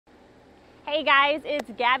Hey guys,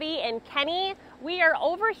 it's Gabby and Kenny. We are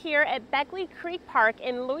over here at Beckley Creek Park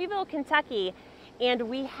in Louisville, Kentucky, and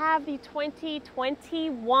we have the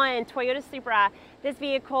 2021 Toyota Supra. This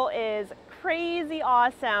vehicle is crazy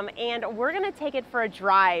awesome, and we're gonna take it for a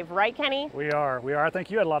drive, right Kenny? We are. I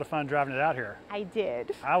think you had a lot of fun driving it out here. I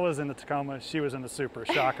did. I was in the Tacoma, she was in the Supra,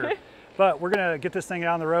 shocker. But we're gonna get this thing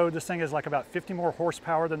out on the road. This thing is like about 50 more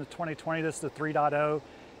horsepower than the 2020. This is the 3.0.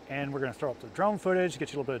 And we're gonna throw up the drone footage,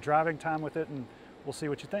 get you a little bit of driving time with it, and we'll see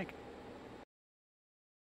what you think.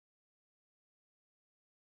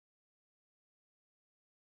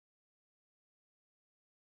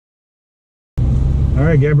 All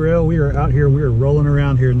right, Gabrielle, we are out here. We are rolling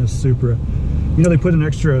around here in this Supra. You know, they put an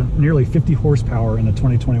extra nearly 50 horsepower in the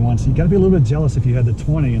 2021, so you gotta be a little bit jealous if you had the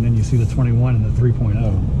 20 and then you see the 21 and the 3.0.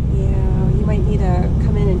 Yeah, you might need to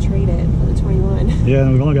come in and trade it for the 21. Yeah,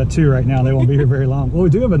 and we've only got two right now. They won't be here very long. Well, we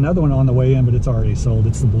do have another one on the way in, but it's already sold.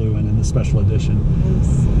 It's the blue one in the special edition.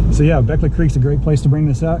 Nice. So yeah, Beckley Creek's a great place to bring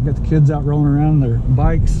this out. Got the kids out rolling around their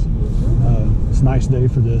bikes. It's a nice day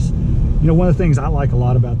for this. You know, one of the things I like a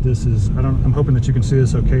lot about this is, I'm hoping that you can see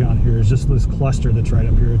this okay on here, is just this cluster that's right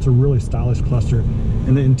up here. It's a really stylish cluster.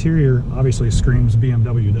 And the interior obviously screams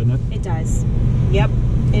BMW, doesn't it? It does. Yep,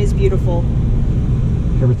 it is beautiful.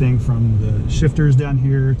 Everything from the shifters down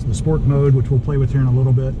here to the sport mode, which we'll play with here in a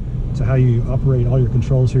little bit, to how you operate all your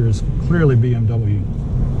controls here is clearly BMW.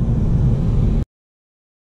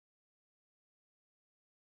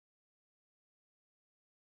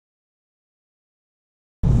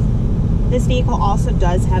 This vehicle also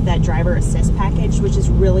does have that driver assist package, which is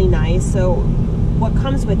really nice. So what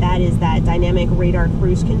comes with that is that dynamic radar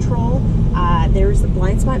cruise control. There's the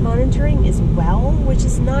blind spot monitoring as well, which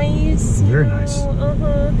is nice. Very nice.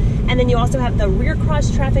 And then you also have the rear cross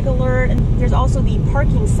traffic alert. And there's also the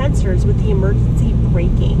parking sensors with the emergency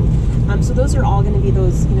braking. So those are all going to be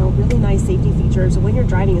those, you know, really nice safety features when you're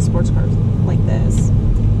driving a sports car like this.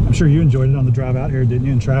 I'm sure you enjoyed it on the drive out here, didn't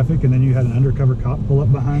you, in traffic? And then you had an undercover cop pull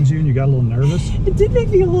up behind you and you got a little nervous. It did make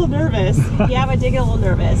me a little nervous. Yeah, I did get a little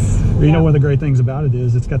nervous. Well, you know, one of the great things about it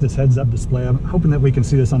is it's got this heads up display. I'm hoping that we can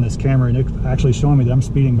see this on this camera, and it's actually showing me that I'm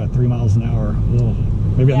speeding about 3 miles an hour.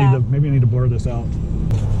 Maybe I need to blur this out.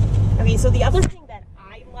 Okay, so the other thing that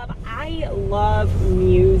I love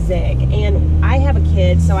music, and I have a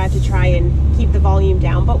kid, so I have to try and keep the volume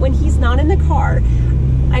down. But when he's not in the car,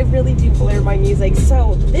 I really do blare my music.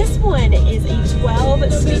 So this one is a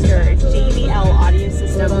 12-speaker JBL audio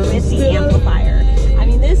system with the amplifier. I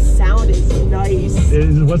mean, this sound is nice.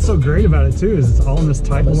 What's so great about it too is it's all in this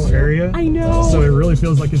tight little area. I know. So it really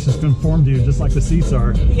feels like it's just conformed to you, just like the seats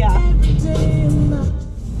are. Yeah.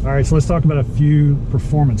 All right, so let's talk about a few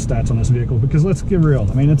performance stats on this vehicle, because let's get real.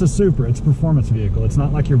 I mean, it's a Supra, it's a performance vehicle. It's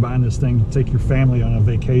not like you're buying this thing to take your family on a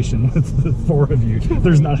vacation with the four of you.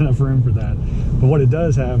 There's not enough room for that. But what it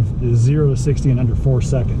does have is 0 to 60 in under 4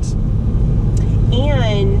 seconds.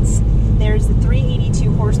 And there's the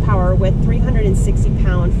 382 horsepower with 360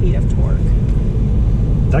 pound-feet of torque.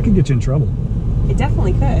 That could get you in trouble. It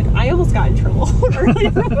definitely could. I almost got in trouble earlier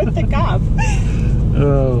with the cop.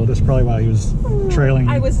 Oh, that's probably why he was trailing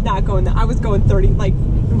you. I was not going that. I was going 30, like,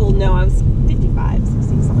 well, no, I was 55, 60,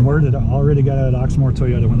 something. Word it already got out at Oxmoor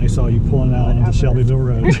Toyota when they saw you pulling out onto Shelbyville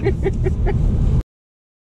Road.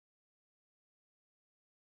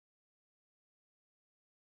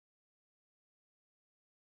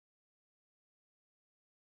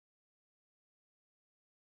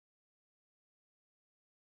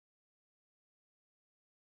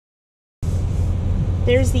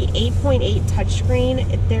 There's the 8.8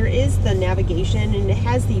 touchscreen. There is the navigation, and it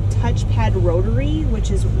has the touchpad rotary, which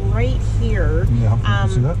is right here. Yeah,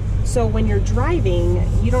 see that? So when you're driving,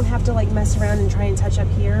 you don't have to like mess around and try and touch up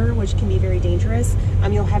here, which can be very dangerous.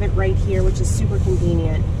 You'll have it right here, which is super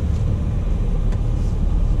convenient.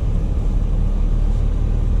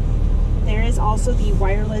 There is also the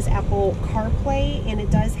wireless Apple CarPlay, and it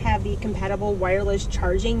does have the compatible wireless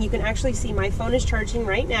charging. You can actually see my phone is charging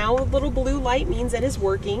right now. A little blue light means it is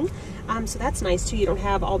working. So that's nice too. You don't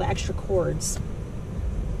have all the extra cords.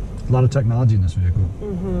 A lot of technology in this vehicle.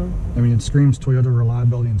 I mean, it screams Toyota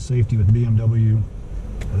reliability and safety with BMW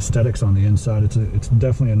aesthetics on the inside. It's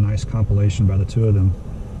definitely a nice compilation by the two of them.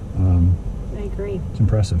 I agree. It's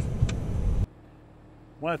impressive.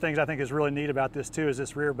 One of the things I think is really neat about this too is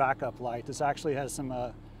this rear backup light. This actually has some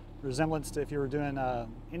resemblance to if you were doing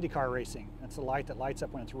IndyCar racing. It's a light that lights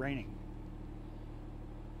up when it's raining.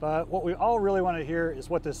 But what we all really want to hear is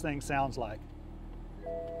what this thing sounds like.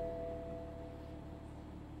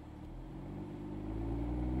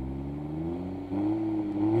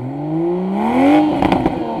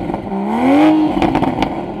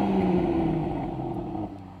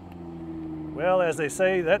 Well, as they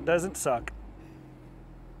say, that doesn't suck.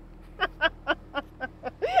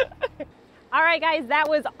 All right, guys, that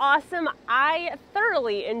was awesome. I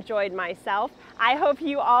thoroughly enjoyed myself. I hope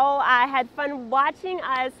you all had fun watching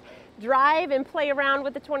us drive and play around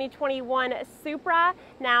with the 2021 Supra.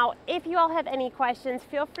 Now, if you all have any questions,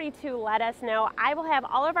 feel free to let us know. I will have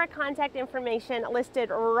all of our contact information listed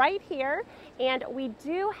right here, and we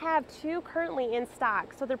do have 2 currently in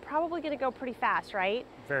stock, so they're probably going to go pretty fast, right?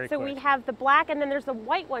 Very so quick. We have the black, and then there's the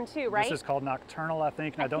white one too, right? This is called Nocturnal, I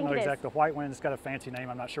think, and I don't know exactly the white one. It's got a fancy name.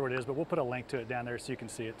 I'm not sure what it is, but we'll put a link to it down there so you can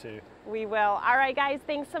see it too. We will. All right, guys,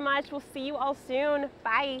 thanks so much. We'll see you all soon.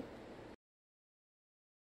 Bye.